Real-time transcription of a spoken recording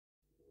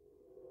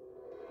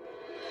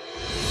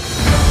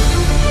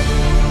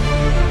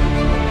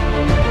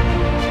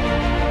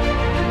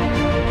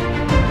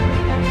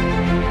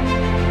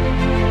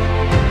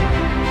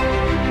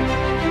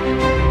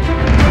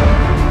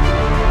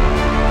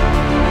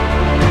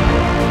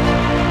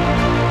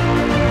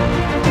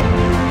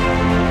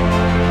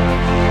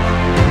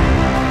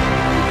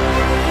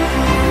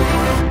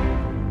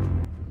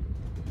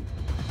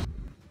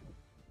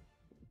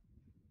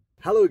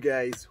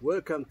guys,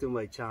 welcome to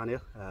my channel.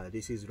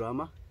 This is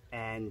Rama,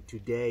 and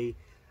today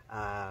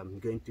I'm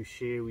going to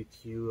share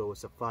with you our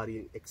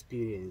safari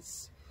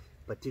experience,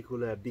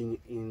 particularly being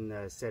in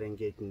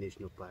Serengeti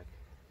National Park.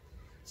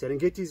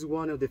 Serengeti is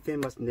one of the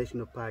famous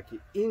national parks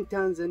in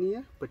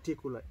Tanzania,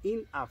 particularly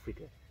in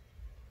Africa.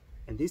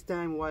 And this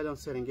time while on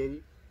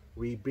Serengeti,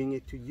 we bring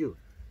it to you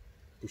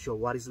to show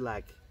what it's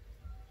like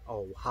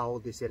or how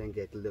the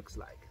Serengeti looks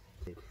like.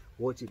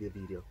 Watch the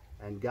video.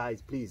 And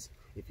guys, please,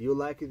 if you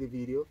liked the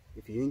video,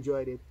 if you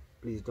enjoyed it,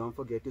 please don't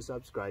forget to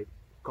subscribe,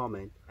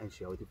 comment, and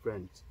share with your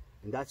friends.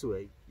 And that's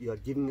why you are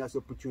giving us the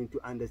opportunity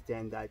to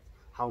understand that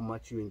how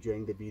much you're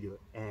enjoying the video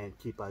and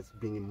keep us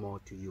bringing more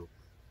to you.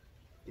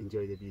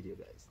 Enjoy the video,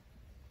 guys.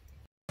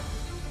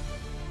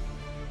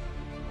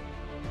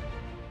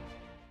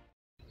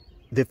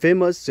 The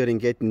famous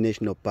Serengeti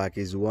National Park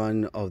is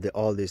one of the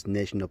oldest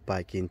national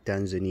parks in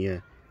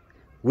Tanzania,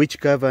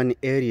 which cover an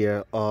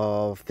area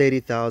of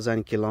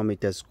 30,000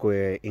 kilometers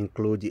square,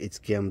 including its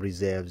game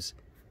reserves.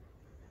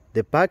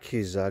 The park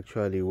is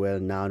actually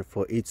well known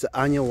for its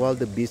annual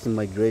wildebeest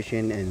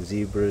migration and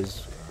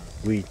zebras,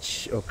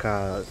 which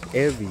occurs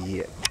every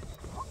year.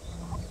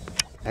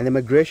 And the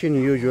migration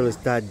usually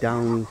starts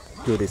down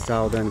to the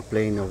southern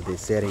plain of the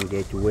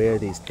Serengeti, where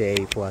they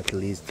stay for at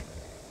least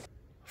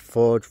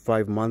 4 to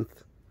 5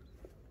 months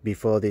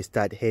before they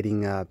start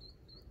heading up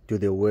to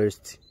the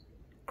west,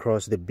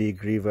 cross the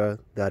big river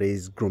that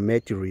is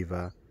Grumeti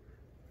River,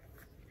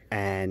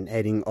 and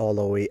heading all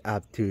the way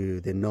up to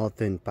the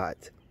northern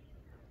part.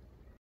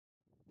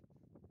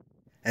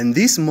 And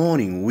this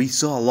morning we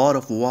saw a lot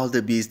of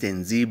wildebeest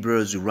and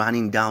zebras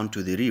running down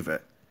to the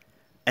river,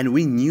 and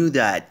we knew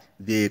that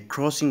the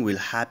crossing will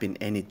happen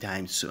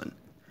anytime soon.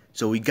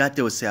 So we got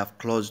ourselves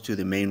close to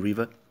the main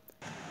river,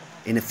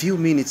 and a few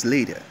minutes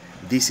later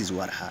this is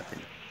what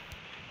happened.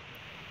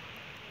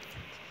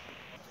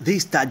 They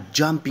start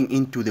jumping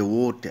into the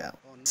water.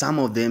 Some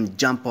of them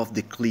jump off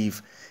the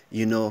cliff,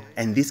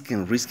 and this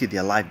can risk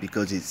their life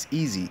because it's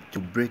easy to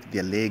break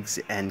their legs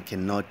and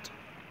cannot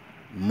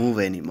move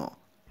anymore.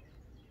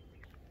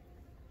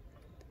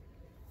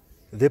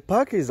 The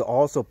park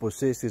also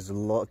possesses a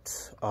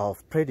lot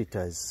of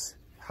predators,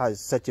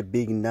 has such a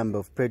big number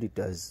of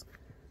predators,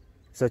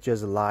 such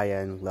as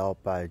lion,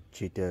 leopard,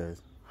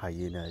 cheetahs,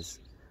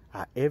 hyenas,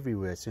 are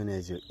everywhere as soon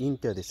as you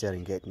enter the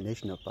Serengeti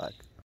National Park.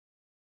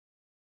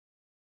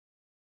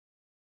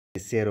 The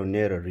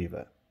Serengeti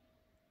River,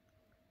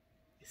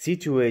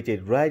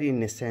 situated right in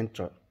the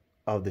center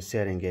of the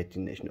Serengeti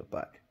National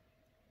Park.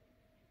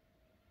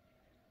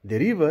 The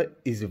river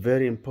is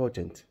very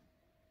important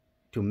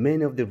to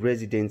many of the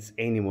residents'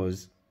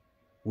 animals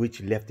which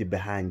left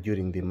behind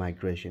during the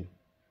migration.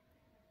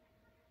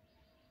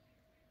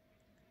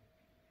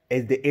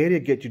 As the area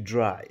gets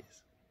dry,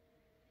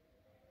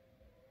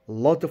 a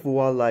lot of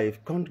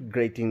wildlife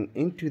congregating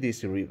into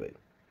this river,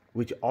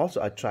 which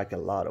also attract a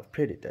lot of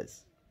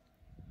predators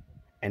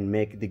and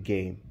make the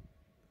game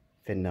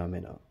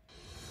phenomenal.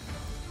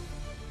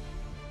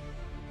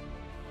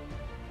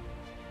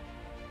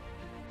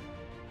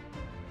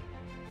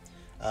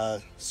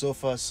 So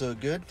far so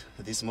good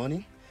this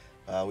morning.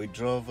 We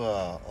drove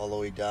all the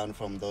way down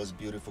from those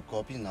beautiful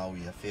copies. Now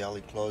we are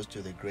fairly close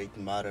to the Great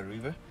Mara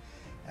River,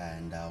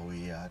 and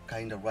we are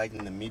kind of right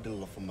in the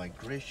middle of a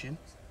migration,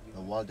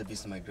 the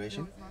wildebeest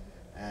migration,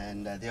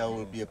 and there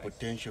will be a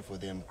potential for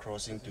them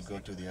crossing to go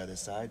to the other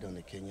side, on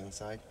the Kenyan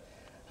side.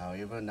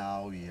 However,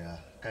 now we are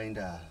kind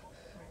of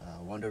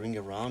wandering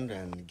around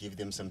and give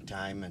them some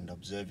time and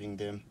observing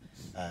them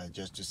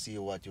just to see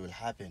what will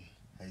happen.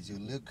 As you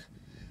look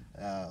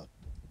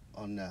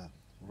on the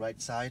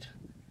right side,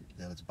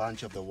 there's a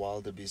bunch of the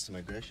wildebeest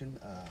migration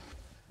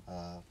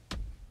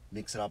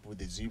mixed up with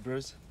the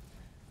zebras,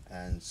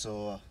 and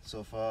so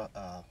far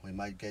we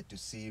might get to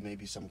see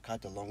maybe some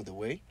cat along the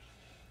way,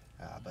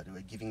 but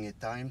we're giving it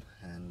time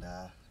and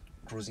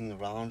cruising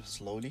around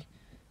slowly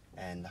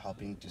and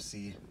hoping to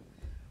see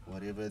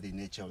whatever the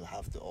nature will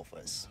have to offer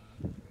us.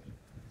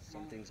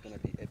 Something's gonna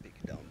be epic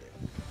down there.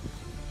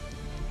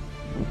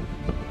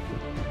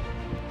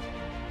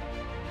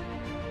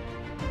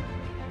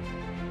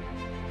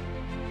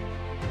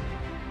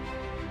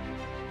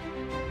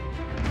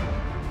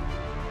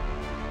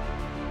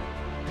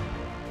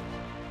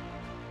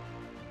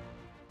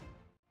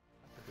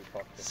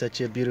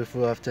 Such a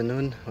beautiful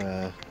afternoon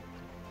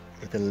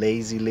with the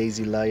lazy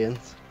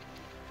lions.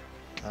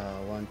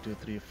 1, 2,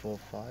 3, 4,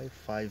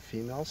 5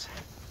 females.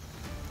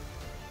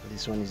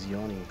 This one is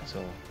yawning,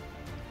 so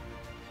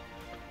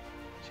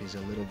she's a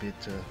little bit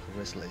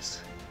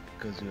restless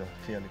because we are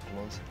fairly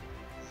close.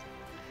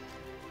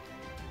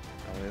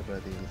 However,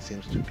 they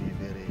seems to be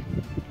very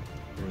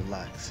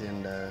relaxed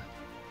and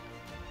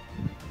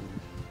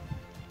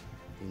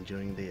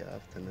enjoying the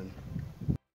afternoon.